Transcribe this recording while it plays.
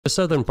The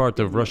southern part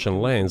of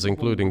Russian lands,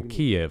 including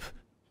Kiev,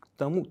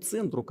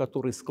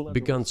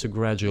 began to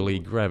gradually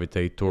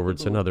gravitate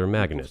towards another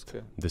magnet,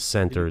 the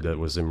center that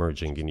was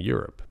emerging in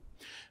Europe.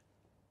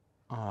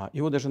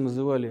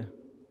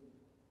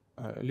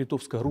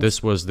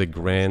 This was the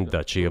Grand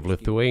Duchy of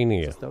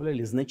Lithuania.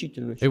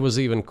 It was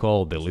even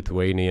called the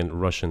Lithuanian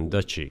Russian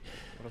Duchy,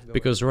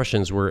 because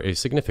Russians were a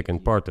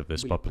significant part of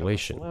this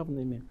population.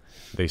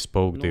 They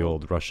spoke the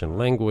old Russian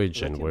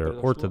language and were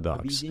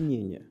Orthodox.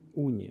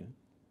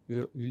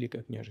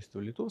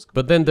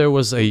 But then there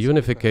was a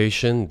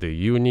unification, the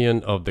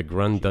union of the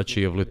Grand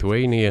Duchy of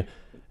Lithuania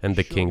and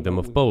the Kingdom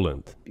of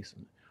Poland.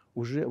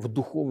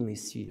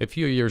 A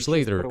few years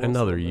later,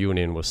 another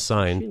union was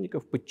signed,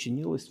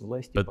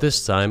 but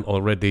this time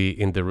already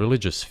in the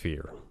religious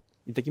sphere.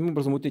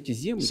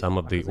 Some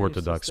of the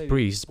Orthodox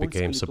priests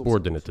became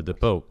subordinate to the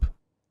Pope.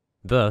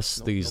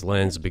 Thus, these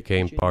lands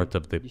became part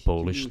of the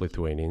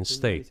Polish-Lithuanian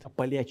state.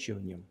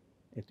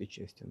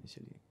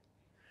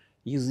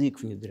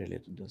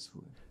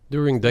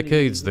 During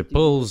decades, the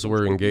Poles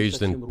were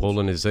engaged in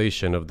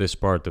Polonization of this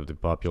part of the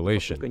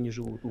population.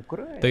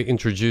 They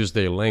introduced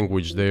their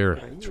language there,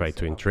 tried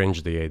to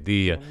entrench the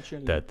idea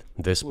that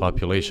this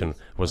population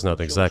was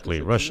not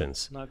exactly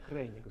Russians,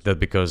 that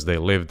because they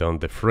lived on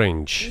the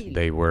fringe,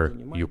 they were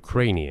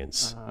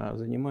Ukrainians.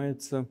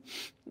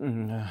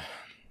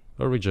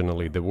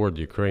 Originally, the word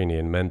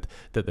Ukrainian meant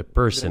that the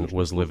person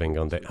was living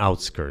on the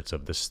outskirts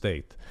of the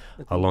state,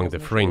 along the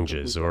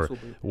fringes, or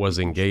was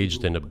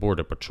engaged in a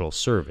border patrol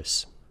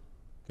service.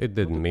 It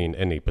didn't mean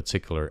any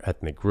particular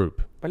ethnic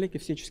group.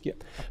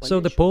 So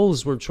the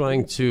Poles were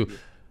trying to,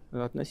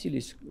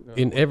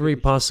 in every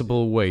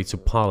possible way, to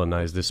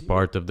colonize this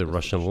part of the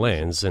Russian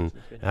lands, and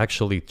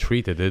actually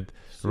treated it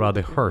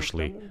rather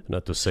harshly,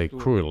 not to say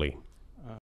cruelly.